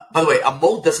By the way, a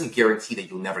moat doesn't guarantee that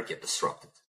you'll never get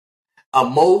disrupted. A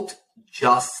moat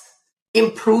just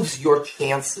improves your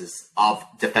chances of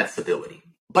defensibility.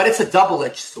 But it's a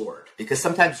double-edged sword because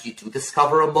sometimes you do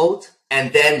discover a moat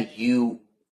and then you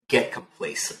get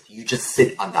complacent. You just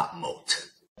sit on that moat.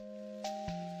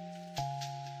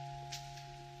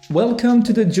 Welcome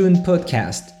to the June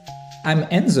podcast. I'm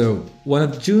Enzo, one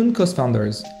of June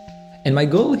co-founders, and my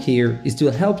goal here is to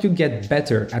help you get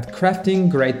better at crafting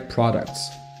great products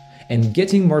and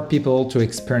getting more people to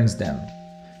experience them.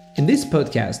 In this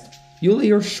podcast, you'll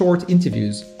hear short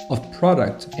interviews of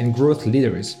product and growth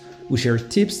leaders who share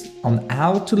tips on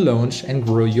how to launch and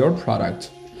grow your product.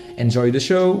 Enjoy the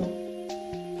show!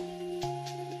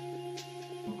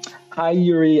 Hi,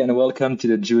 Yuriy, and welcome to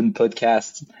the June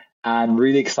podcast. I'm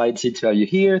really excited to have you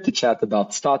here to chat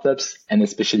about startups and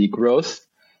especially growth.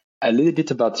 A little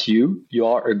bit about you. You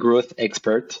are a growth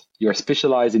expert. You are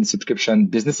specialized in subscription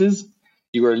businesses.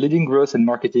 You were leading growth and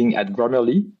marketing at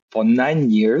Grammarly for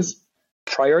 9 years.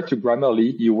 Prior to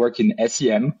Grammarly, you worked in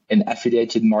SEM and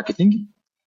affiliated marketing,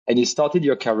 and you started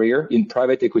your career in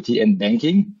private equity and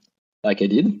banking, like I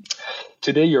did.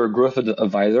 Today, you're a growth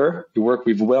advisor. You work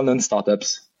with well-known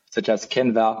startups such as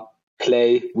Canva,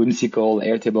 Clay, Whimsical,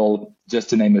 Airtable, just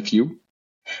to name a few.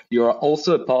 You are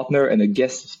also a partner and a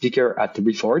guest speaker at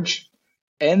Reforge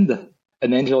and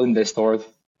an angel investor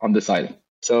on the side.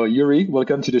 So, Yuriy,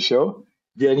 welcome to the show.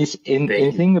 Did I miss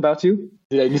anything about you?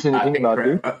 Did I miss anything about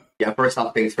you? Yeah, first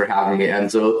off, thanks for having me,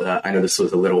 Enzo. I know this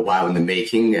was a little while in the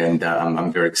making, and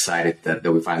I'm very excited that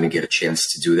we finally get a chance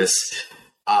to do this.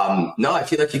 No, I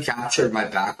feel like you captured my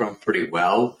background pretty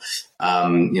well.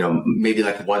 Maybe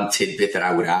like one tidbit that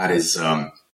I would add is,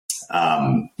 you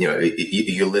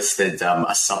listed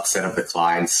a subset of the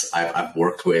clients I've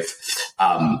worked with.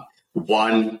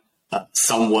 One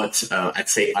somewhat, I'd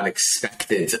say,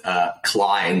 unexpected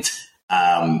client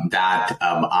that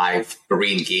I've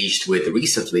re-engaged with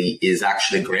recently is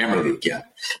actually Grammarly again.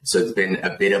 So it's been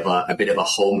a bit of a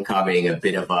homecoming, a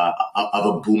bit of a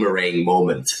boomerang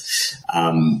moment.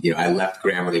 I left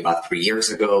Grammarly about 3 years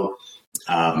ago,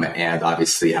 and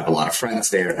obviously have a lot of friends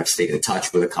there, and I've stayed in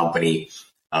touch with the company.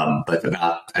 But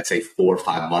about, I'd say, 4 or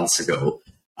 5 months ago,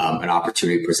 an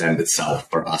opportunity presented itself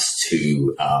for us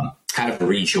to kind of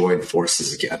rejoin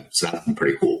forces again. So that's been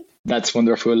pretty cool. That's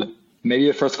wonderful. Maybe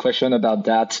a first question about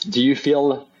that. Do you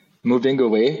feel moving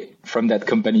away from that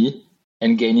company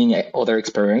and gaining other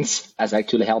experience has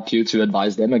actually helped you to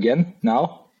advise them again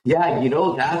now? Yeah,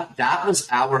 that was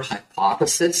our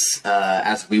hypothesis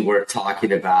as we were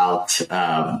talking about,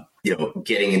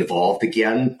 getting involved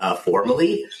again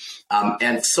formally.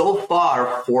 And so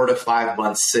far, 4 to 5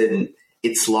 months in,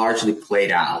 it's largely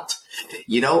played out.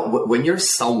 When you're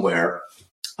somewhere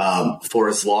for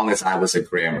as long as I was at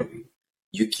Grammarly,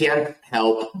 you can't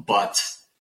help but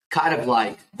kind of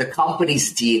like the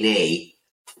company's DNA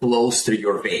flows through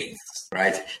your veins,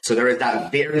 right? So there is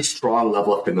that very strong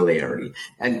level of familiarity.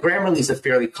 And Grammarly is a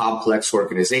fairly complex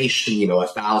organization,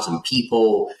 1,000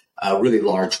 people, a really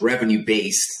large revenue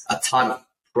base, a ton of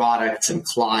products and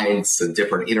clients and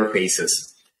different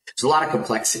interfaces. There's a lot of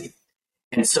complexity.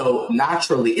 And so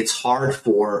naturally, it's hard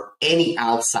for any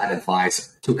outside advisor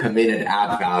to come in and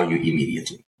add value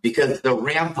immediately because the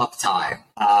ramp up time,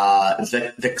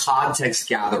 the context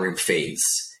gathering phase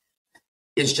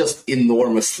is just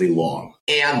enormously long.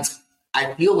 And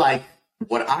I feel like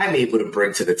what I'm able to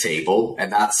bring to the table,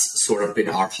 and that's sort of been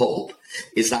our hope,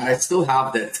 is that I still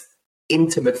have that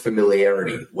intimate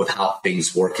familiarity with how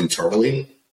things work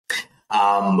internally.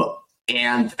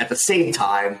 And at the same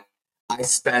time, I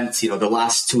spent, the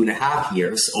last 2.5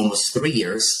 years, almost 3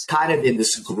 years, kind of in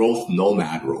this growth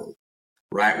nomad role,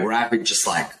 right? Where I've been just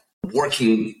like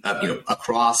working,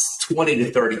 across 20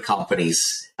 to 30 companies,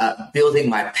 building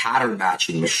my pattern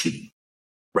matching machine,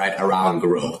 right, around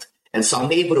growth. And so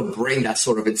I'm able to bring that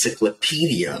sort of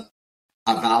encyclopedia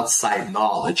of outside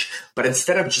knowledge, but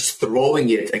instead of just throwing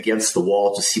it against the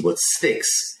wall to see what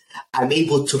sticks, I'm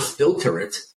able to filter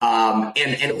it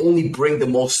and only bring the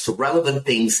most relevant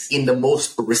things in the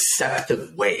most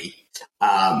receptive way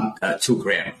to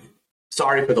Grammarly.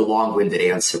 Sorry for the long-winded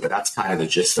answer, but that's kind of the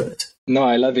gist of it. No,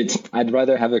 I love it. I'd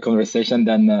rather have a conversation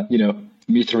than,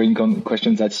 me throwing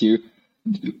questions at you.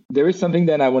 There is something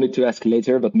that I wanted to ask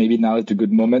later, but maybe now is a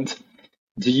good moment.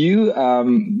 Would you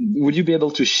be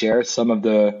able to share some of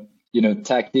the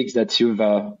tactics that you've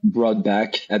brought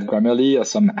back at Grammarly, or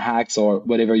some hacks or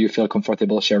whatever you feel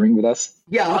comfortable sharing with us?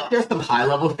 Yeah, there's some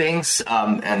high-level things,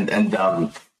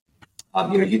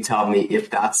 you tell me if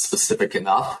that's specific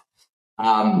enough.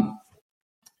 There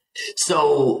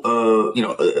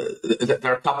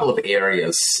are a couple of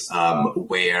areas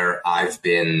where I've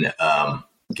been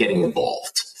getting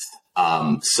involved.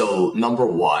 So number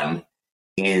one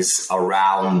is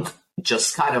around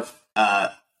just kind of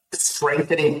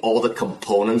strengthening all the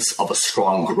components of a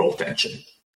strong growth engine.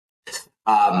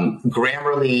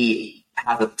 Grammarly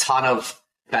has a ton of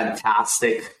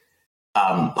fantastic,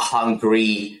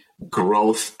 hungry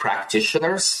growth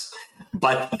practitioners,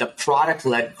 but the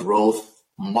product-led growth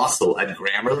muscle at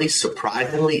Grammarly,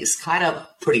 surprisingly, is kind of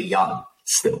pretty young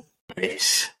still.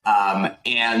 Right?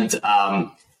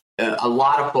 A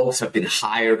lot of folks have been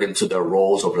hired into their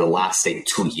roles over the last, say,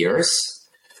 2 years,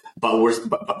 but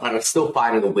are still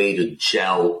finding a way to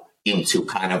gel into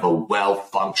kind of a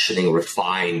well-functioning,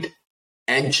 refined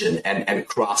engine and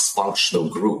cross-functional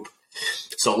group.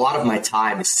 So a lot of my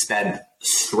time is spent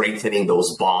strengthening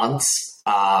those bonds,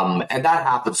 and that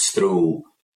happens through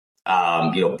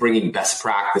bringing best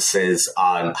practices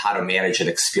on how to manage an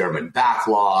experiment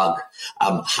backlog,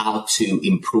 how to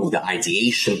improve the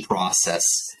ideation process,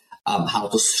 how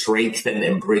to strengthen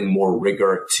and bring more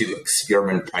rigor to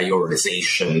experiment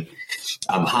prioritization,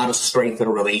 how to strengthen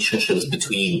relationships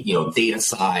between, data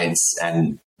science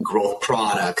and growth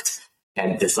product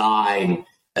and design,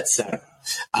 etc.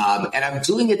 And I'm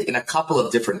doing it in a couple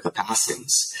of different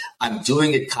capacities. I'm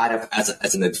doing it kind of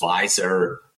as an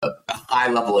advisor, a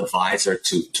high-level advisor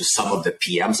to some of the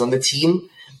PMs on the team.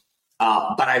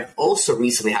 But I've also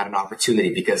recently had an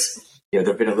opportunity because,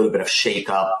 there've been a little bit of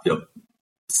shake-up.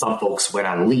 Some folks went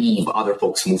on leave, other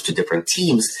folks moved to different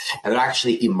teams, and there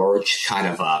actually emerged kind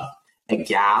of a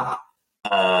gap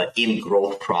in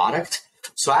growth product.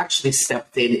 So I actually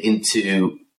stepped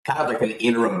into kind of like an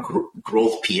interim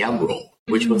growth PM role,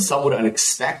 which was somewhat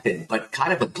unexpected, but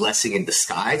kind of a blessing in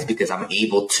disguise because I'm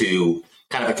able to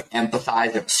kind of like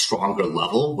empathize at a stronger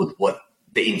level with what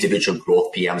the individual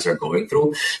growth PMs are going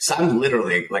through. So I'm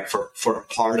literally like for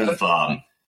part of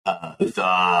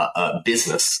the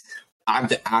business, I'm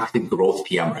the active growth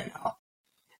PM right now.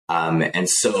 And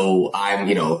so I'm,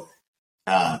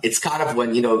 it's kind of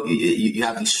when, you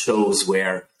have these shows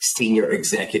where senior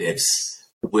executives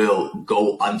will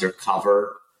go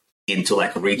undercover into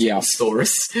like retail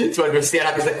stores to understand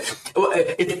how to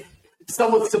say, it's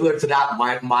somewhat similar to that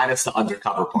minus the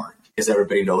undercover part, because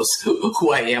everybody knows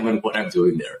who I am and what I'm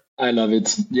doing there. I love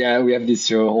it. Yeah, we have this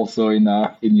show also in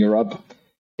Europe.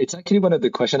 It's actually one of the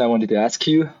questions I wanted to ask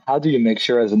you. How do you make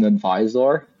sure as an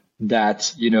advisor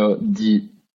that, the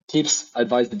tips,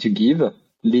 advice that you give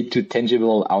lead to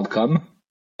tangible outcome?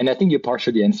 And I think you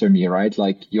partially answered me, right?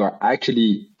 Like you are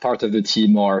actually part of the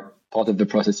team or part of the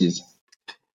processes.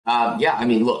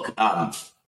 Look, I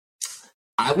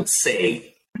would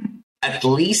say at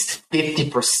least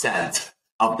 50%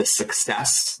 of the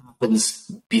success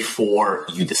happens before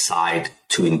you decide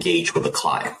to engage with a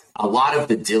client. A lot of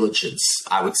the diligence,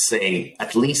 I would say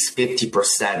at least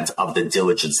 50% of the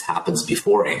diligence happens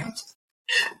beforehand.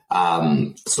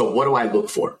 So what do I look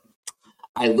for?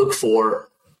 I look for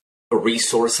a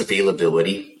resource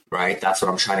availability, right? That's what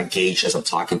I'm trying to gauge as I'm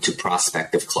talking to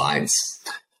prospective clients.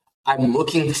 I'm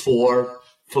looking for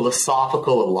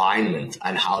philosophical alignment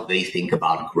on how they think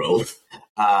about growth.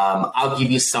 I'll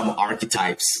give you some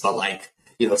archetypes, but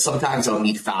sometimes I'll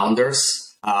meet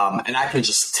founders and I can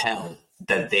just tell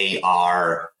that they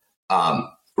are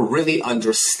really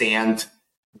understand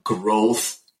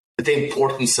growth, the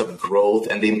importance of growth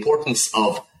and the importance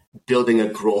of building a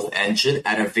growth engine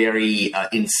at a very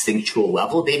instinctual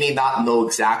level. They may not know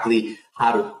exactly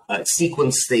how to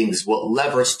sequence things, what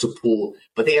levers to pull,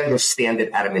 but they understand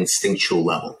it at an instinctual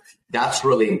level. That's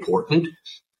really important.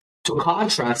 To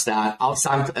contrast that,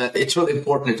 it's really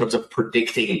important in terms of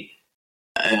predicting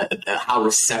how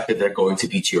receptive they're going to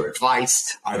be to your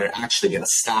advice. Are they actually going to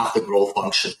staff the growth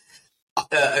function? On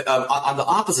the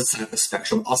opposite side of the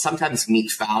spectrum, I'll sometimes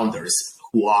meet founders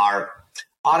who are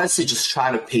honestly just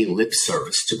trying to pay lip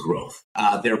service to growth.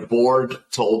 Their board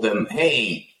told them,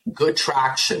 hey, good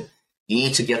traction. You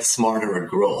need to get smarter at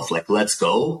growth. Like, let's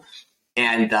go.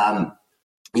 And, and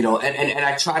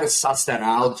I try to suss that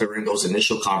out during those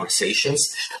initial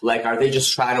conversations. Like, are they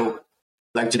just trying to,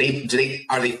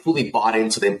 are they fully bought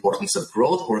into the importance of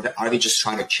growth, or are they just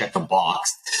trying to check a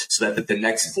box so that at the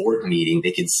next board meeting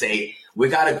they can say, we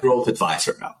got a growth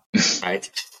advisor now, right?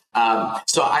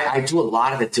 So I do a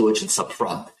lot of the diligence up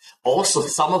front. Also,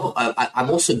 I'm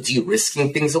also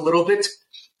de-risking things a little bit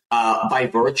by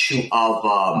virtue of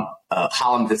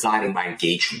how I'm designing my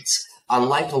engagements.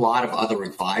 Unlike a lot of other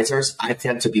advisors, I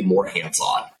tend to be more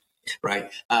hands-on,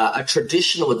 right? A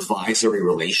traditional advisory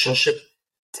relationship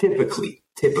typically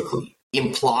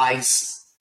implies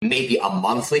maybe a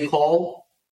monthly call,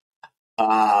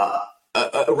 a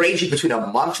ranging between a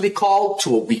monthly call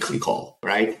to a weekly call,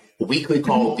 right? A weekly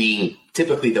call being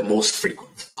typically the most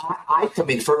frequent. I come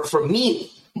in, for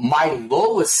me, my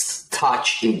lowest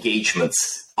touch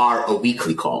engagements are a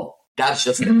weekly call. That's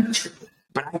just an entry.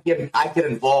 But I get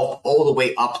involved all the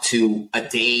way up to a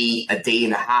day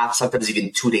and a half, sometimes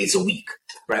even 2 days a week,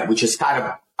 right? Which is kind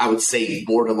of, I would say,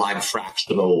 borderline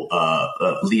fractional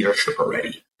leadership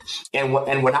already. And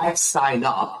when I sign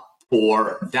up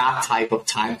for that type of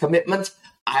time commitment,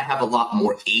 I have a lot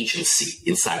more agency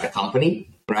inside the company,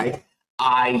 right?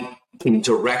 I can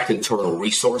direct internal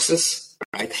resources,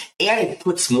 right? And it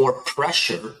puts more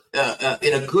pressure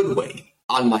in a good way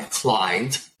on my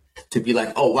client to be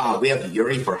like, oh, wow, we have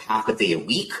Yuriy for half a day a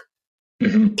week.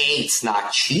 A, it's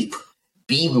not cheap.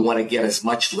 B, we want to get as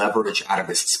much leverage out of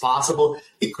this as possible.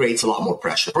 It creates a lot more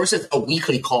pressure. Versus a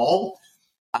weekly call,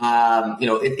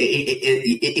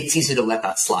 it's easy to let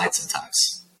that slide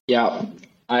sometimes. Yeah,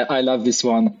 I love this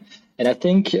one. And I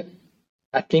think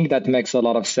that makes a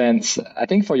lot of sense. I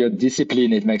think for your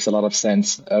discipline, it makes a lot of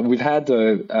sense. We've had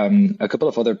a couple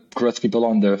of other growth people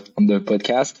on the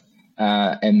podcast,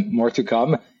 and more to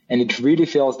come. And it really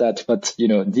feels that what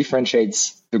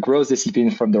differentiates the growth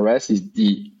discipline from the rest is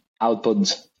the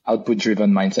output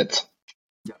driven mindset.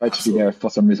 Try to be there for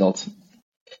some results.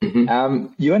 You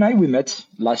and we met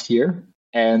last year,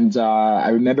 and I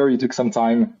remember you took some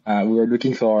time. We were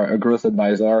looking for a growth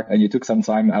advisor, and you took some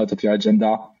time out of your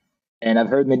agenda. And I've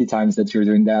heard many times that you're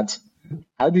doing that.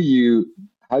 How do you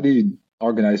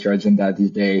organize your agenda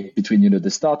these days between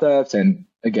the startups and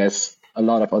I guess a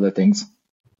lot of other things?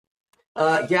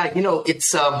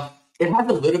 It's it has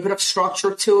a little bit of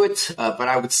structure to it, but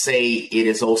I would say it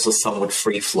is also somewhat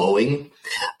free flowing.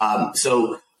 I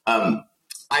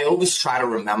always try to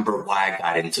remember why I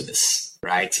got into this,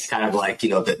 right? It's kind of like,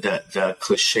 the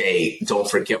cliche, don't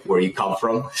forget where you come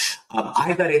from.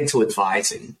 I got into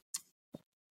advising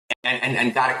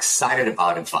and got excited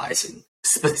about advising,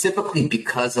 specifically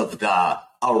because of the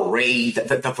array,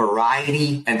 the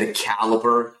variety and the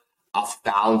caliber of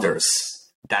founders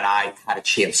that I had a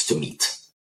chance to meet.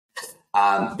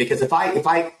 Because if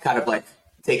I kind of like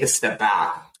take a step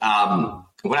back,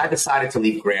 when I decided to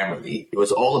leave Grammarly, it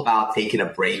was all about taking a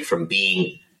break from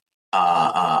being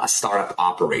a startup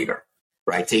operator,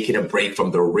 right? Taking a break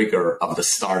from the rigor of the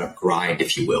startup grind,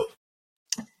 if you will.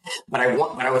 But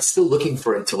I was still looking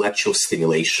for intellectual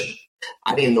stimulation.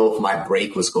 I didn't know if my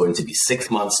break was going to be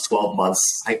 6 months, 12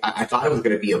 months. I thought it was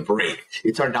going to be a break.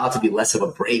 It turned out to be less of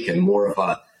a break and more of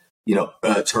a,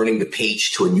 turning the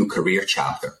page to a new career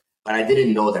chapter. But I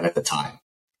didn't know that at the time.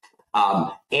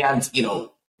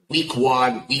 Week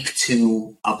 1, week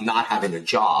 2 of not having a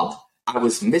job, I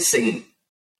was missing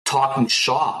talking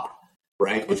shop,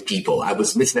 right, with people. I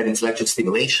was missing that intellectual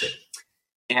stimulation.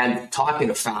 And talking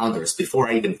to founders before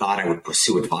I even thought I would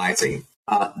pursue advising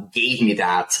gave me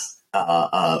that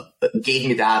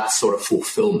sort of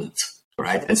fulfillment,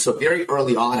 right? And so very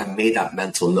early on, I made that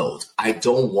mental note. I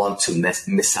don't want to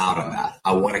miss out on that.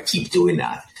 I want to keep doing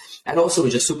that. And also,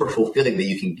 it's just super fulfilling that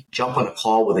you can jump on a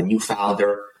call with a new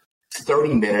founder,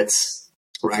 30 minutes,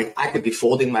 right? I could be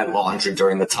folding my laundry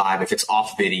during the time if it's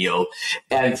off video,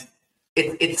 and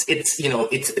it's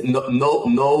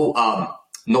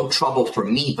no trouble for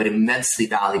me, but immensely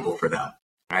valuable for them,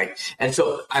 right? And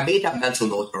so I made that mental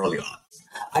note early on.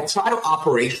 I try to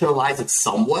operationalize it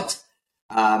somewhat.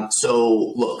 When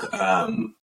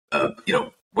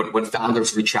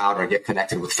founders reach out or get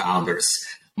connected with founders,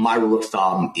 my rule of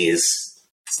thumb is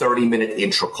 30-minute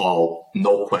intro call,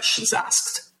 no questions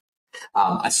asked.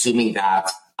 Assuming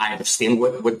that I understand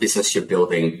what business you're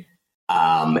building,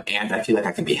 and I feel like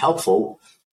I can be helpful,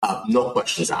 no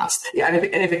questions asked. Yeah, and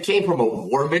if it came from a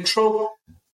warm intro,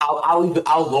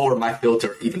 I'll lower my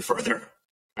filter even further,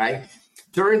 right?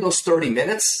 During those 30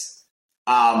 minutes,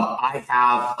 I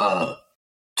have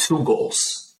 2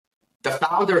 goals. The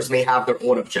founders may have their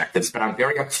own objectives, but I'm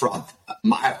very upfront.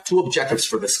 I have 2 objectives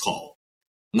for this call.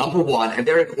 Number 1, and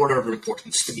they're in order of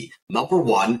importance to me. Number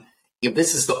 1, if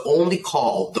this is the only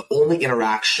call, the only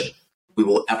interaction we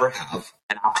will ever have,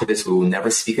 and after this we will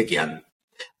never speak again,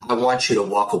 I want you to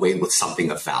walk away with something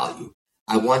of value.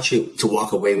 I want you to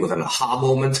walk away with an aha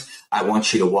moment. I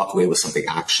want you to walk away with something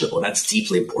actionable. That's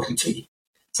deeply important to me.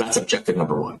 So that's objective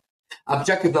number 1.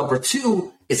 Objective number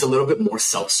 2 is a little bit more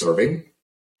self-serving.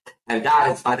 And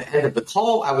that is, by the end of the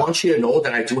call, I want you to know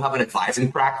that I do have an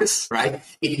advising practice, right?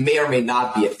 It may or may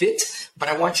not be a fit, but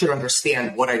I want you to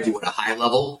understand what I do at a high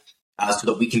level so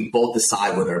that we can both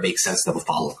decide whether it makes sense to have a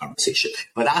follow-up conversation.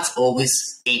 But that's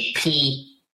always a P1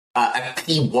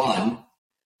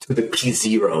 to the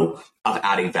P0 of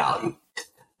adding value.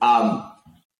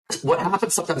 what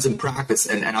happens sometimes in practice,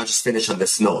 and I'll just finish on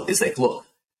this note, is like, look,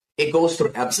 it goes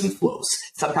through ebbs and flows.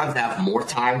 Sometimes I have more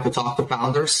time to talk to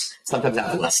founders. Sometimes I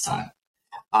have less time.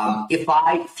 If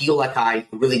I feel like I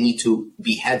really need to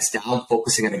be heads down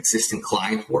focusing on existing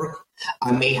client work,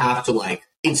 I may have to like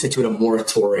institute a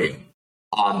moratorium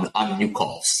on new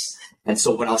calls. And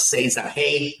so what I'll say is that,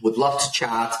 hey, would love to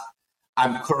chat.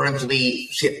 I'm currently,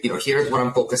 here's what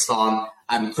I'm focused on.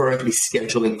 I'm currently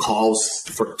scheduling calls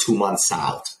for 2 months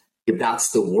out. If that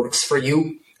still works for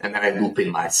you, and then I loop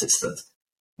in my assistant.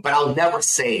 But I'll never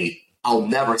say,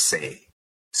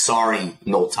 sorry,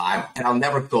 no time. And I'll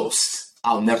never ghost.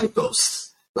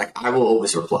 Like, I will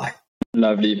always reply.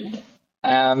 Lovely.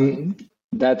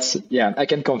 That's, I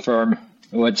can confirm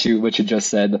what you just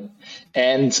said.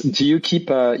 And do you keep,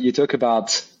 you talk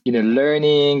about,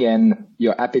 learning and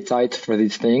your appetite for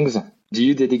these things. Do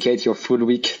you dedicate your full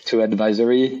week to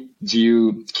advisory? Do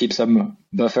you keep some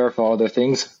buffer for other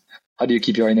things? How do you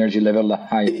keep your energy level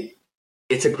high?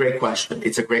 It's a great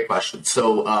question.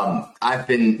 So I've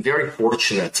been very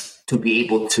fortunate to be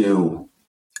able to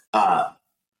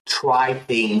try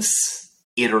things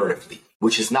iteratively,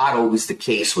 which is not always the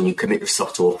case when you commit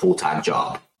yourself to a full-time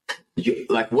job.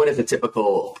 What is the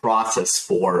typical process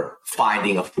for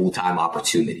finding a full-time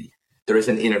opportunity? There is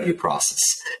an interview process.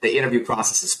 The interview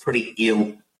process is pretty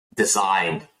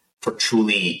ill-designed for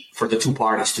the two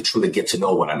parties to truly get to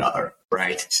know one another,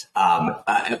 right?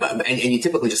 And you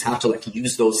typically just have to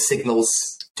use those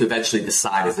signals to eventually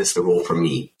decide, is this the role for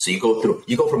me? So you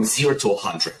go from 0 to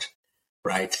 100,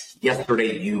 right?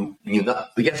 Yesterday you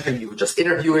were just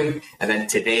interviewing, and then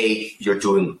today you're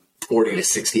doing 40 to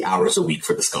 60 hours a week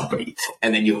for this company.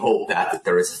 And then you hope that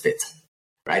there is a fit,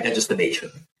 right? That's just the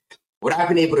nature. What I've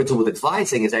been able to do with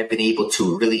advising is I've been able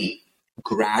to really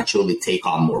gradually take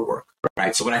on more work,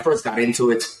 right? So when I first got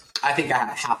into it, I think I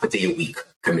had half a day a week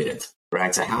committed,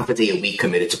 right? So half a day a week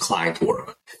committed to client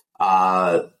work.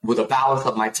 With a balance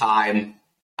of my time,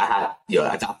 I had,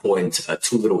 at that point,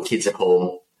 2 little kids at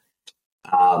home.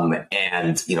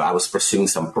 And I was pursuing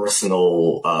some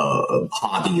personal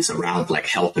hobbies around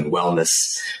health and wellness.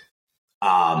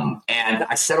 And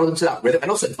I settled into that rhythm. And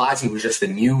also advising was just a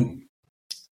new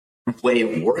way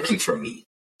of working for me.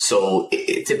 So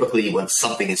typically when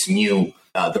something is new,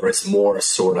 there is more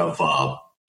sort of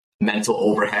mental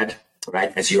overhead,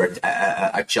 right? As you're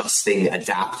adjusting,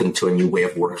 adapting to a new way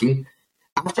of working.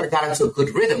 After I got into a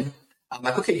good rhythm, I'm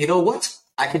like, okay, you know what?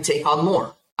 I can take on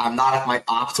more. I'm not at my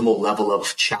optimal level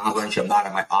of challenge. I'm not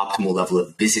at my optimal level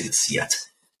of busyness yet.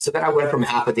 So then I went from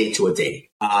half a day to a day.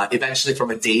 Eventually from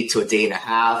a day to a day and a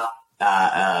half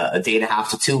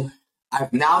to 2.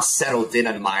 I've now settled in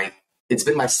on it's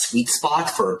been my sweet spot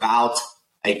for about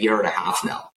a year and a half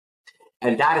now.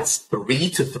 And that is 3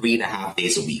 to 3.5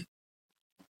 days a week.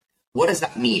 What does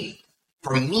that mean?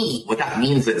 For me, what that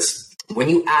means is when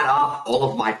you add up all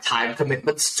of my time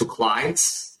commitments to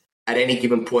clients at any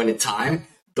given point in time,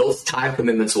 those time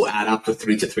commitments will add up to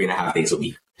 3 to 3.5 days a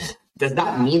week. Does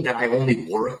that mean that I only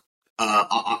work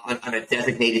on a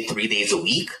designated 3 days a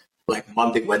week, like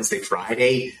Monday, Wednesday,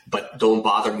 Friday, but don't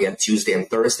bother me on Tuesday and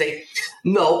Thursday?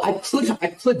 No, I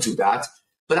could do that,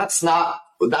 but that's not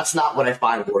what I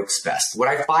find works best. What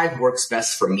I find works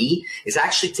best for me is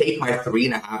actually take my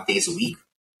 3.5 days a week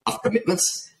of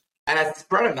commitments and I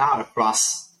spread them out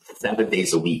across 7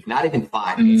 days a week, not even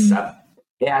 5, but 7.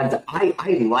 And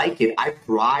I like it. I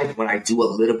thrive when I do a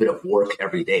little bit of work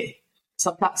every day.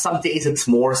 Some days it's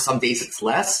more, some days it's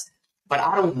less, but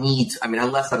I don't need,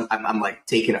 unless I'm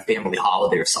taking a family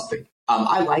holiday or something.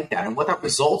 I like that. And what that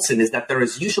results in is that there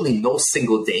is usually no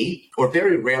single day, or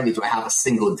very rarely do I have a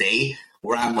single day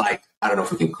where I'm like, I don't know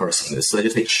if we can curse on this, so I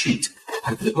just say shoot.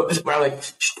 Where I'm like,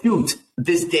 shoot,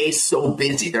 this day's so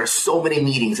busy. There are so many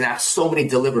meetings and I have so many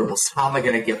deliverables. How am I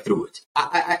going to get through it?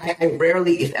 I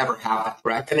rarely, if ever, have that,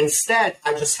 right? And instead,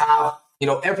 I just have,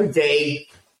 every day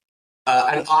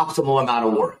an optimal amount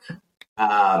of work.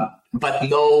 But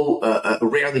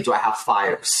rarely do I have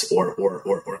fires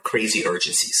or crazy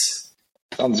urgencies.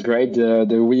 Sounds great.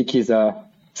 The week is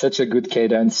such a good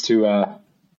cadence to,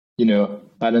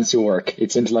 balance your work.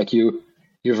 It seems like you've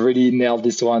really nailed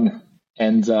this one.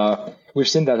 And we've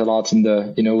seen that a lot in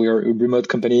we're a remote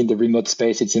company in the remote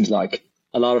space. It seems like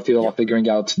a lot of people are figuring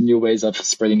out new ways of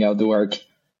spreading out the work.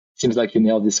 Seems like you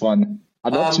nailed this one.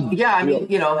 I'd love to.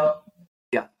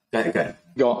 Go ahead.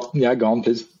 Go on,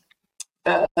 please.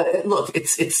 Look,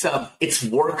 it's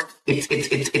worked.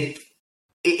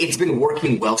 It's been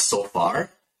working well so far,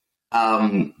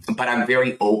 but I'm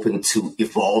very open to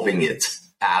evolving it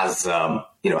as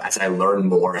as I learn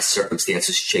more, as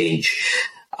circumstances change.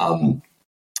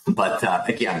 But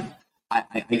again,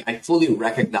 I fully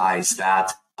recognize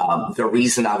that The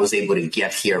reason I was able to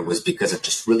get here was because of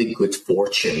just really good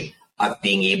fortune of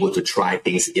being able to try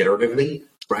things iteratively,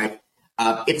 right?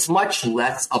 It's much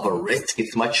less of a risk.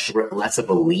 It's much less of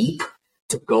a leap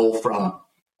to go from,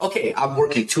 okay, I'm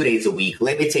working 2 days a week.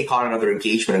 Let me take on another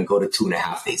engagement and go to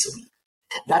 2.5 days a week.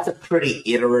 That's a pretty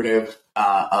iterative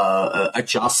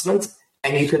adjustment,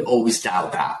 and you can always dial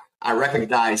back. I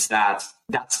recognize that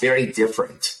that's very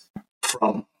different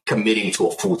from committing to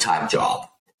a full-time job.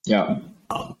 Yeah.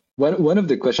 One of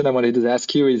the questions I wanted to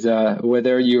ask you is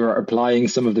whether you are applying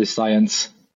some of the science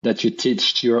that you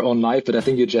teach to your own life, but I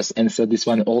think you just answered this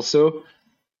one also,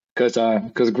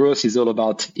 because growth is all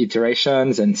about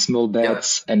iterations and small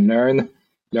bets and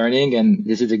learning, and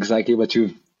this is exactly what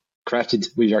you've crafted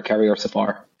with your career so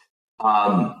far.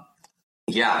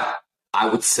 Yeah, I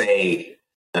would say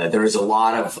there is a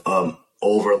lot of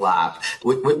overlap,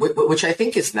 which I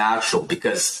think is natural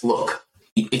because, look,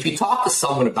 if you talk to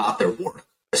someone about their work,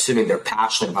 assuming they're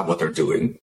passionate about what they're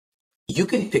doing, you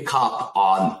can pick up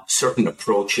on certain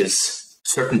approaches,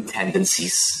 certain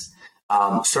tendencies,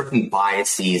 certain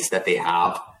biases that they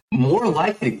have. More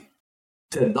likely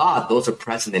than not, those are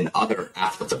present in other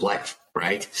aspects of life,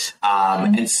 right?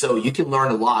 And so you can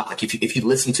learn a lot. Like if you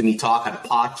listen to me talk on a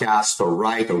podcast or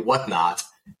write or whatnot,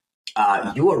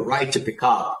 you are right to pick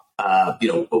up.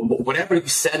 Whatever you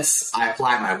sense I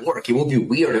apply in my work, it will be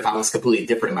weird if I was completely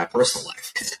different in my personal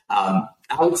life. I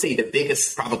would say the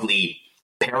biggest probably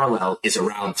parallel is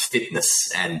around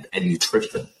fitness and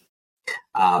nutrition.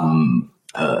 About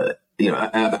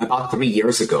 3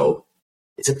 years ago,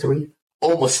 is it three?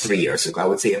 Almost 3 years ago, I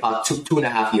would say about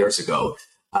 2.5 years ago,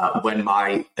 when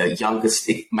my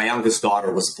youngest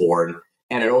daughter was born,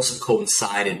 and it also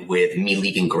coincided with me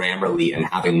leaving Grammarly and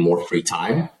having more free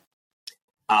time.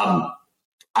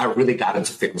 I really got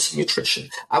into fitness and nutrition.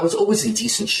 I was always in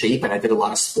decent shape and I did a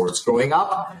lot of sports growing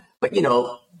up, but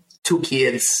 2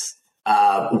 kids,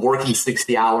 working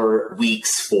 60-hour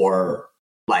weeks for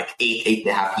like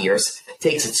 8.5 years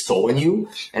takes its toll on you.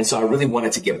 And so I really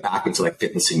wanted to get back into like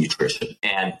fitness and nutrition.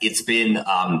 And it's been,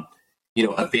 a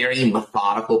very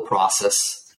methodical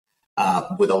process,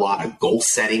 with a lot of goal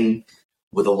setting,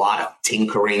 with a lot of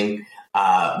tinkering,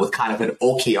 with kind of an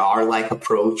OKR-like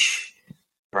approach,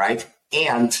 right?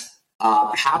 And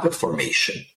habit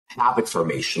formation,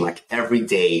 like every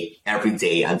day,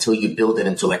 until you build it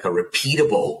into like a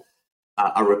repeatable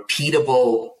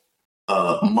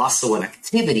muscle and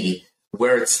activity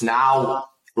where it's now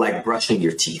like brushing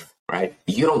your teeth, right?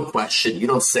 You don't question, you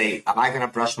don't say, am I going to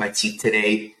brush my teeth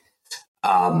today?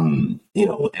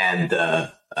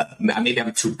 Maybe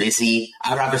I'm too busy.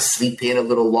 I'd rather sleep in a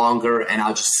little longer and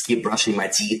I'll just skip brushing my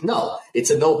teeth. No, it's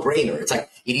a no-brainer. It's like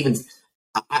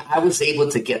I was able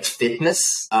to get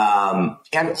fitness and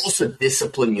also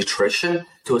disciplined nutrition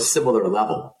to a similar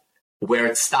level where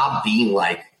it stopped being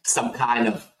like some kind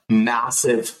of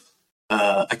massive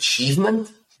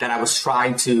achievement that I was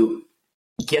trying to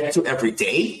get to every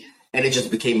day, and it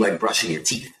just became like brushing your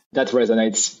teeth. That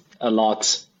resonates a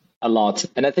lot.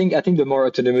 And I think the more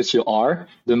autonomous you are,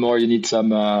 the more you need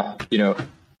some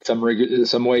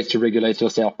ways to regulate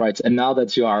yourself, right? And now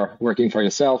that you are working for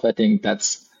yourself, I think that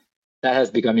has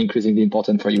become increasingly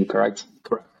important for you, correct?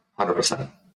 Correct, 100%.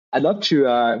 I'd love to.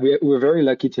 We're very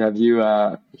lucky to have you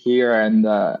here, and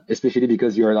especially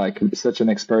because you're like such an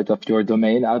expert of your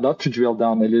domain. I'd love to drill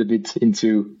down a little bit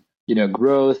into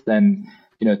growth and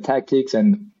tactics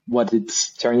and what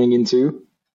it's turning into.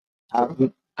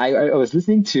 I was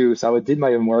listening to, so I did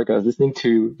my own work. I was listening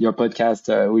to your podcast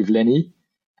with Lenny,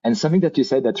 and something that you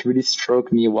said that really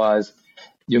struck me was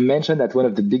you mentioned that one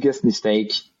of the biggest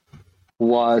mistakes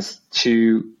was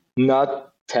to not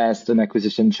test an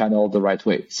acquisition channel the right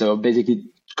way. So basically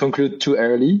conclude too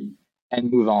early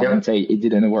and move on and say it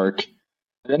didn't work.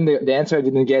 Then the answer I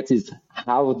didn't get is,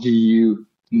 how do you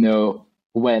know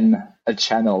when a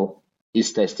channel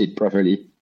is tested properly?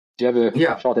 Do you have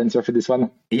a short answer for this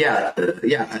one?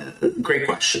 Great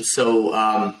question. So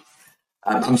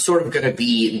I'm sort of going to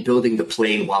be building the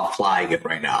plane while flying it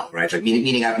right now, right? Like,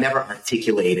 meaning I've never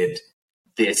articulated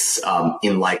this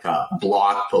in like a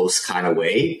blog post kind of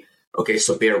way. Okay,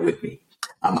 so bear with me.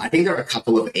 I think there are a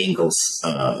couple of angles.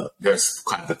 There's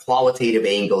kind of a qualitative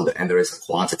angle and there is a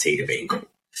quantitative angle.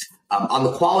 On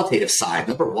the qualitative side,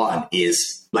 number one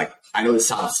is, like, I know this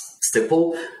sounds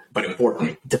simple, but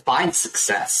important. Define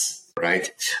success, right?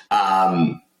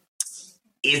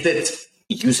 Is it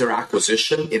user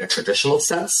acquisition in a traditional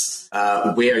sense,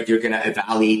 where you're going to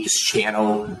evaluate this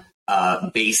channel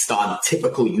based on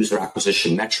typical user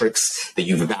acquisition metrics that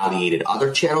you've evaluated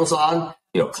other channels on,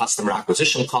 customer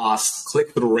acquisition costs,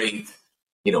 click-through rate,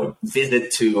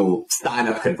 visit to sign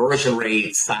up conversion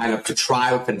rate, sign up to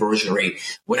trial conversion rate,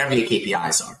 whatever your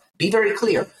KPIs are. Be very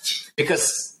clear,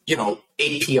 because a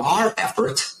PR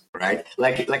effort, right?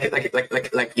 Like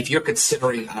if you're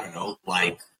considering, I don't know,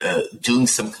 doing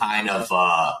some kind of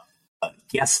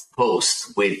guest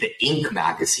post with the Inc.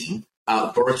 magazine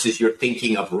versus you're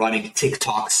thinking of running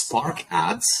TikTok Spark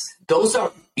ads. Those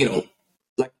are,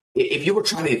 if you were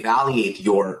trying to evaluate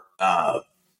your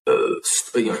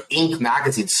Inc.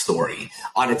 magazine story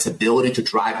on its ability to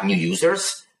drive new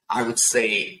users, I would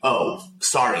say, oh,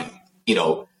 sorry,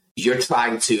 you're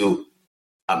trying to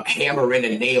hammer in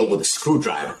a nail with a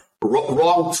screwdriver.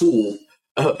 Wrong tool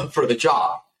for the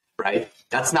job, right?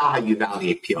 That's not how you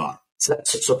evaluate PR.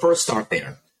 So first start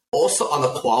there. Also on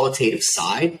the qualitative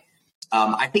side,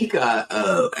 I think,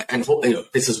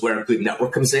 this is where a good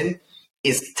network comes in,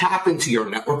 is tap into your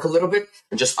network a little bit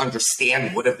and just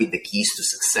understand what have been the keys to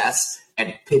success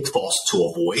and pitfalls to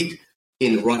avoid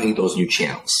in running those new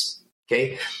channels.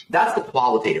 Okay, that's the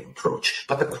qualitative approach.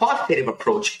 But the quantitative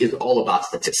approach is all about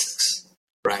statistics,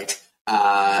 right?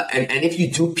 And if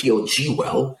you do PLG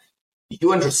well,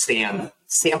 you understand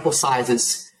sample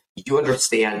sizes, you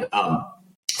understand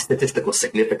statistical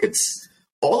significance.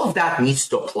 All of that needs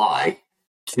to apply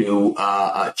to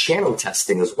channel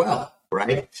testing as well,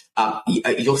 right?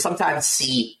 You'll sometimes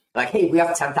see hey, we have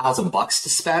 $10,000 to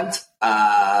spend.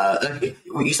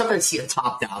 You sometimes see a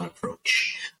top-down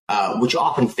approach, which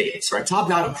often fails, right?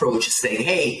 Top-down approach is saying,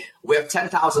 hey, we have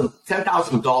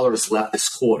 $10,000 left this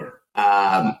quarter.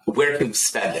 Where can we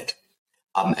spend it?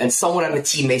 And someone on the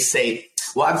team may say,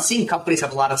 well, I'm seeing companies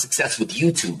have a lot of success with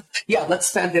YouTube. Yeah, let's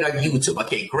spend it on YouTube.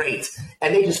 Okay, great.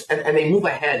 And they just and they move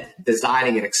ahead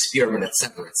designing an experiment, et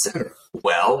cetera, et cetera.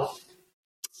 Well,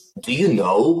 do you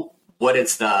know what are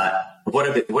the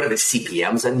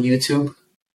CPMs on YouTube?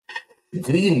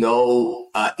 Do you know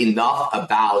enough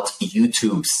about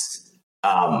YouTube's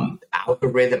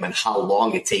algorithm and how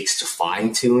long it takes to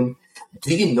fine tune?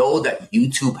 Do you know that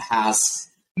YouTube has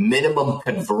minimum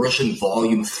conversion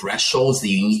volume thresholds that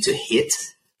you need to hit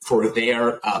for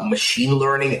their machine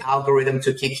learning algorithm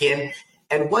to kick in?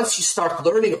 And once you start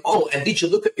learning, and did you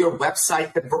look at your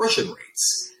website conversion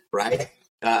rates, right?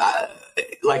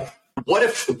 What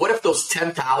if those the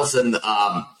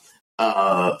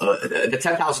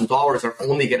 $10,000 are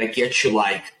only going to get you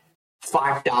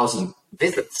 5,000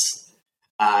 visits,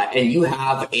 and you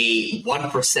have a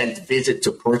 1% visit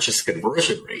to purchase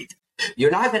conversion rate?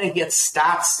 You're not going to get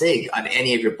stat sig on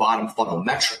any of your bottom funnel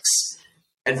metrics.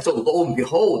 And so lo and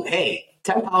behold, hey,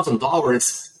 $10,000,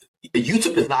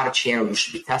 YouTube is not a channel you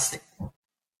should be testing,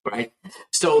 right?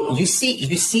 So you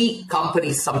see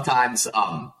companies sometimes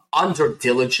under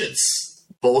diligence,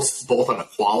 both on the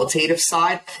qualitative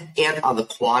side and on the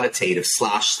quantitative /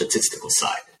 statistical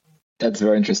side. That's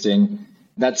very interesting.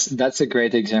 That's a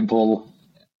great example.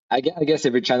 I guess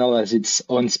every channel has its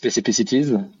own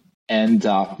specificities, and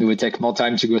it would take more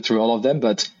time to go through all of them,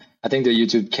 but I think the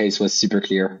YouTube case was super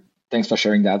clear. Thanks for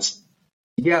sharing that.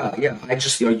 Yeah. I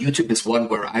just, YouTube is one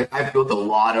where I've built a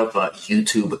lot of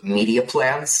YouTube media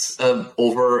plans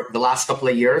over the last couple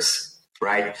of years,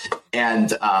 right?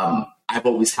 And I've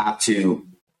always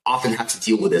often had to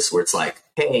deal with this where it's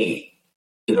hey,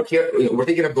 here we're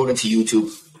thinking of going into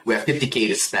YouTube. We have $50K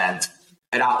to spend,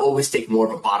 and I'll always take more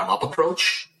of a bottom-up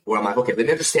approach where I'm okay, let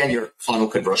me understand your funnel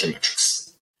conversion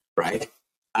metrics, right?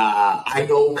 I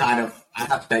know I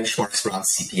have benchmarks around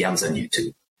CPMs on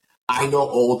YouTube. I know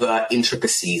all the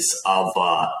intricacies of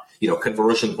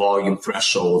conversion volume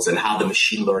thresholds and how the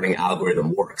machine learning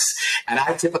algorithm works. And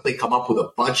I typically come up with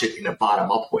a budget in a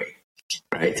bottom-up way,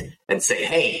 right? And say,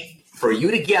 hey, for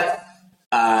you to get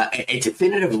a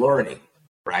definitive learning,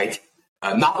 right?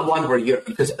 Not one where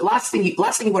because last thing you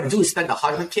want to do is spend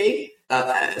 $100K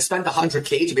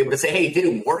to be able to say, hey, it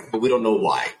didn't work, but we don't know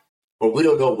why, or we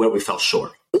don't know where we fell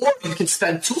short. Or you can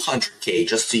spend $200K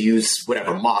just to use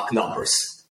whatever mock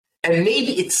numbers. And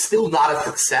maybe it's still not a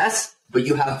success, but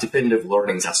you have definitive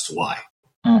learnings as to why.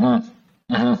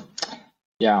 Mm-hmm. Mm-hmm.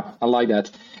 Yeah, I like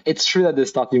that. It's true that the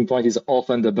starting point is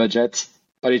often the budget,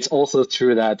 but it's also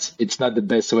true that it's not the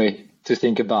best way to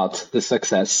think about the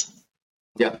success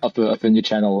of a new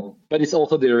channel. But it's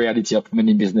also the reality of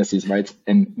many businesses, right?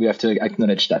 And we have to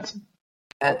acknowledge that.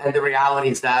 And the reality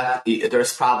is that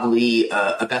there's probably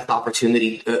a best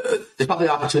opportunity. There's probably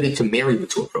an opportunity to marry the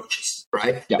two approaches,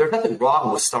 right? Yeah. There's nothing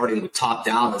wrong with starting with top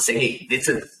down and saying, hey, this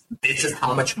is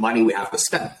how much money we have to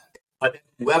spend. But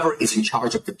whoever is in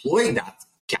charge of deploying that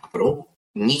capital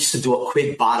needs to do a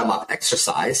quick bottom up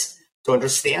exercise to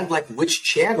understand which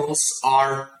channels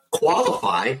are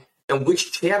qualified and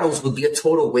which channels would be a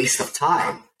total waste of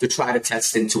time to try to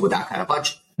test into with that kind of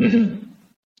budget. Mm-hmm.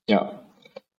 Yeah.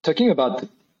 Talking about,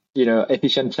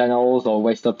 efficient channels or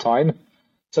waste of time,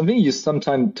 something you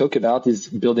sometimes talk about is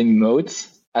building moats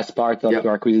as part of Yeah.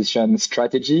 your acquisition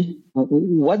strategy.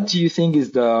 What do you think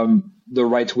is the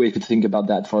right way to think about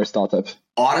that for a startup?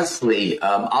 Honestly,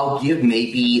 I'll give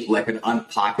maybe like an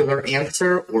unpopular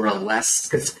answer or a less,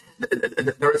 because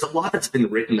there's a lot that's been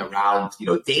written around,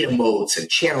 data moats and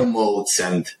channel moats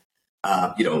and,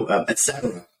 et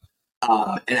cetera.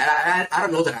 And I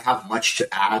don't know that I have much to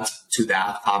add to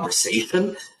that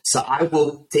conversation. So I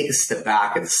will take a step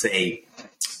back and say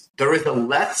there is a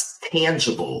less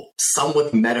tangible,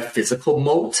 somewhat metaphysical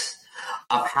moat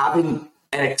of having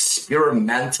an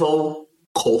experimental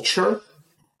culture,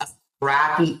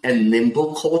 scrappy and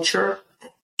nimble culture,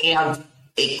 and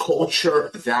a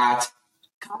culture that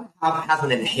kind of has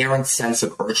an inherent sense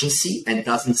of urgency and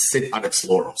doesn't sit on its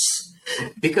laurels.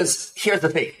 Because here's the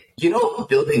thing,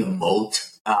 building a moat,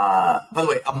 by the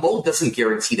way, a moat doesn't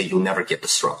guarantee that you'll never get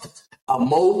disrupted. A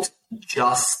moat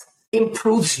just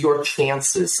improves your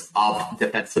chances of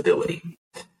defensibility.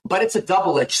 But it's a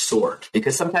double-edged sword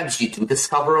because sometimes you do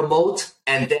discover a moat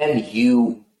and then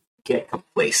you get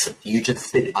complacent. You just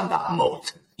sit on that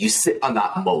moat. You sit on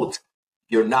that moat.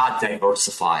 You're not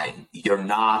diversifying. You're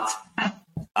not,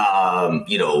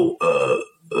 you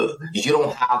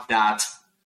don't have that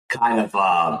kind of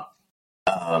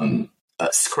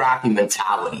scrappy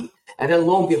mentality. And then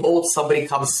lo and behold, somebody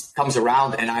comes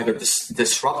around and either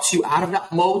disrupts you out of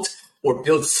that moat or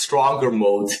builds a stronger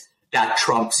moat that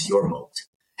trumps your moat.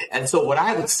 And so what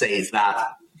I would say is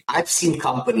that I've seen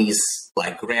companies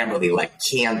like Grammarly, like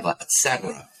Canva,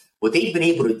 etc., what they've been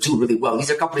able to do really well. These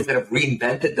are companies that have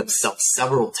reinvented themselves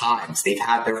several times. They've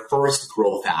had their first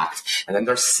growth act, and then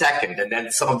their second, and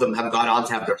then some of them have gone on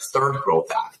to have their third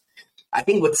growth act. I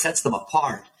think what sets them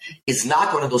apart is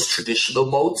not one of those traditional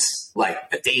modes, like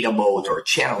a data mode or a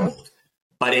channel mode,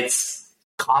 but it's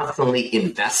constantly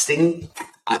investing.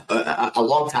 A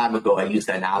long time ago, I used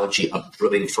the analogy of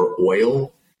drilling for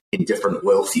oil in different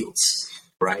oil fields,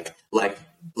 right? Like,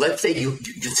 let's say you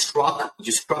struck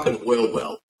an oil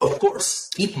well. Of course,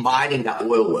 keep mining that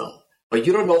oil well, but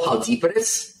you don't know how deep it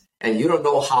is, and you don't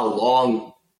know how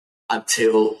long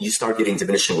until you start getting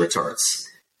diminishing returns.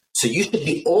 So you should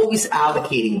be always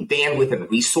allocating bandwidth and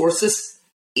resources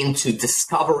into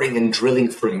discovering and drilling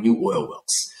for new oil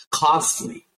wells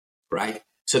constantly, right?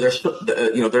 So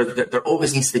there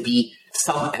always needs to be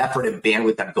some effort and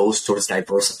bandwidth that goes towards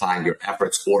diversifying your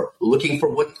efforts or looking for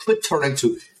what could turn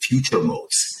into future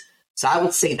modes. So I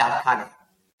would say that kind of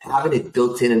having it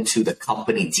built into the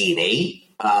company DNA,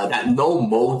 that no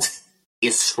moat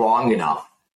is strong enough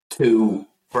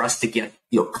for us to get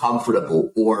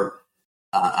comfortable or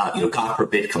God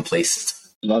forbid, complacent.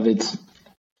 Love it. So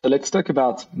let's talk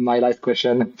about my last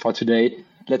question for today.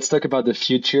 Let's talk about the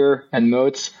future and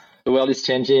moats. The world is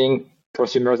changing.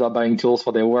 Prosumers are buying tools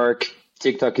for their work.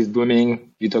 TikTok is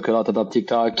booming. You talk a lot about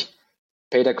TikTok.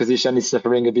 Paid acquisition is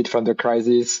suffering a bit from the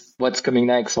crisis. What's coming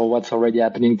next, or what's already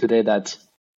happening today that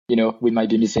we might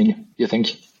be missing, you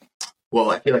think? Well,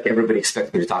 I feel like everybody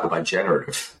expects me to talk about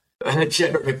generative AI,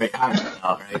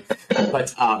 right?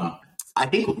 But I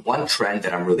think one trend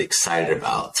that I'm really excited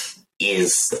about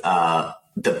is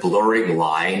the blurring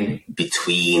line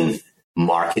between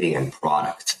marketing and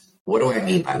product. What do I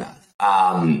mean by that?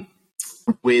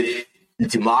 With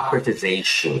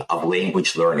democratization of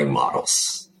language learning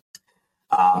models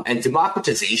and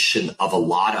democratization of a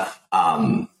lot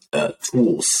of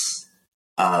tools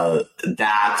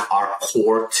that are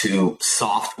core to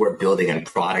software building and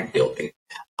product building,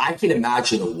 I can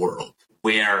imagine a world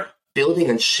where building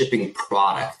and shipping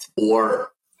product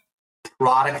or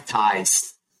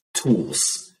productized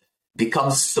tools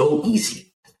becomes so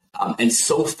easy and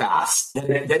so fast that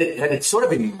it sort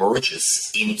of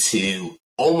emerges into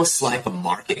almost like a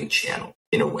marketing channel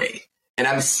in a way. And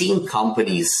I'm seeing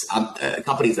companies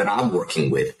that I'm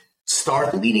working with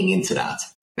start leaning into that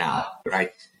now,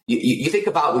 right? You think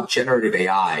about with generative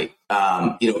AI,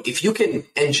 if you can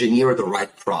engineer the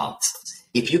right prompts,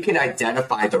 if you can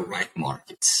identify the right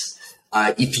markets,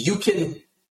 if you can,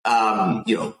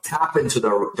 tap into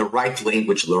the right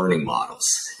language learning models,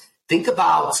 think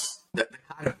about the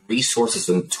kind of resources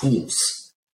and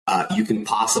tools you can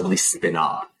possibly spin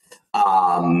up.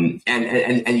 So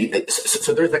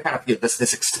there's a kind of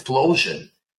this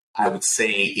explosion, I would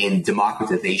say, in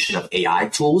democratization of AI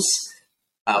tools,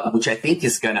 which I think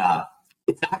it's not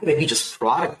gonna be just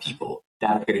product people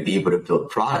that are gonna be able to build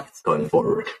products going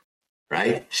forward.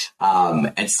 Right.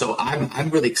 And so I'm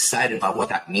really excited about what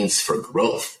that means for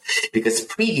growth, because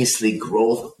previously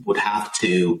growth would have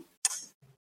to,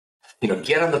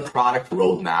 get on the product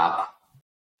roadmap,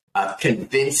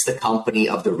 convince the company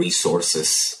of the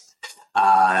resources,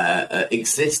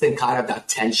 exist in kind of that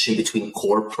tension between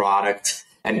core product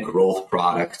and growth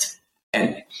product.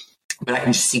 But I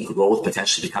can just see growth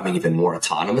potentially becoming even more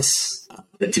autonomous,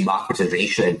 the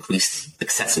democratization, increased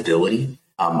accessibility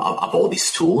of all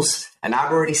these tools. And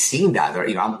I've already seen that.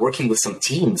 I'm working with some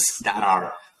teams that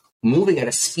are moving at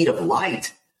a speed of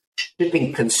light,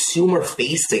 shipping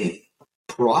consumer-facing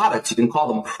products. You can call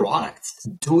them products,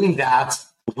 doing that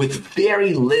with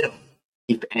very little,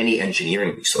 if any,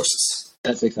 engineering resources.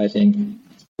 That's exciting.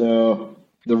 So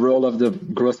the role of the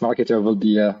growth marketer will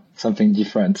be something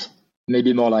different.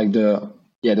 Maybe more like the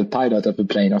pilot of a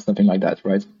plane or something like that,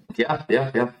 right?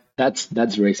 Yeah. That's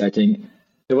very exciting.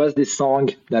 There was this song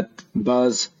that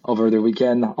buzzed over the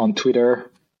weekend on Twitter.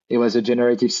 It was a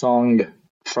generative song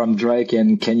from Drake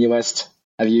and Kanye West.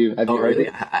 Have you heard really?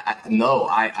 it? No,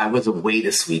 I was away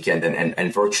this weekend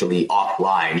and virtually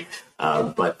offline.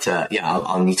 But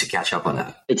I'll need to catch up on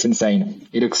that. It's insane.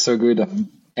 It looks so good.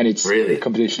 And it's really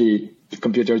completely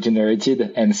computer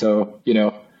generated. And so,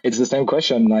 it's the same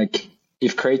question, like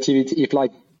if creativity, if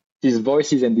like these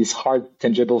voices and these hard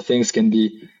tangible things can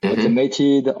be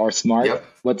automated or smart,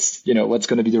 what's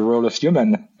going to be the role of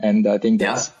human? And I think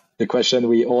that's the question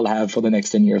we all have for the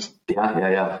next 10 years.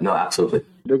 Yeah. No, absolutely.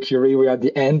 Look, Yuriy, we're at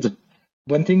the end.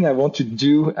 One thing I want to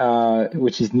do,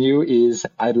 which is new, is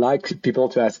I'd like people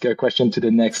to ask a question to the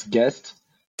next guest.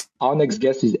 Our next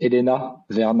guest is Elena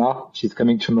Verna. She's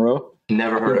coming tomorrow.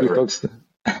 Never heard of her.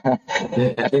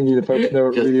 I think you folks know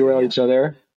really well each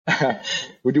other.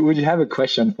 Would you have a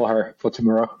question for her for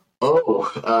tomorrow?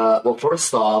 Well,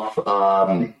 first off,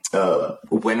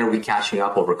 when are we catching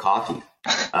up over coffee?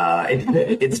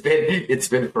 It's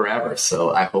been forever.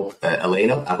 So I hope,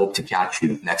 Elena, I hope to catch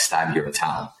you next time you're in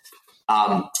town.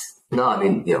 No, I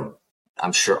mean,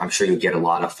 I'm sure you'll get a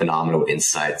lot of phenomenal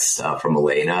insights from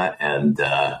Elena, and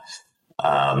the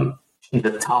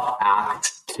tough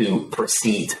act to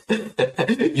proceed.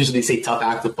 Usually say tough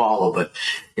act to follow, but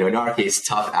in our case,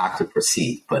 tough act to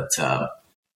proceed. But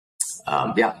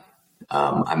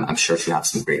I'm sure she'll have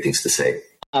some great things to say.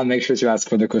 I'll make sure to ask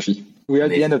for the coffee. We're at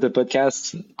the end of the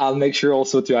podcast. I'll make sure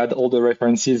also to add all the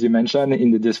references you mentioned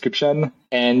in the description.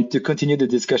 And to continue the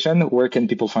discussion, where can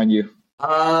people find you?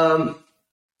 So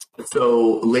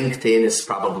LinkedIn is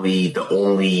probably the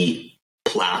only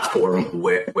platform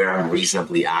where I'm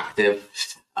reasonably active.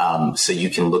 So you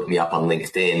can look me up on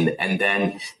LinkedIn. And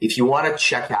then if you want to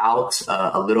check out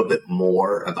a little bit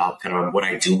more about kind of what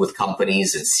I do with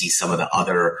companies and see some of the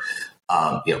other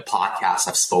podcasts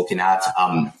I've spoken at,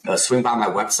 swing by my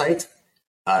website,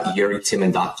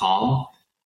 YuriyTimen.com.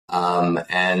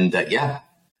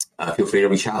 Feel free to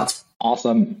reach out.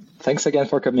 Awesome. Thanks again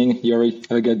for coming, Yuriy.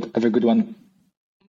 Have a good one.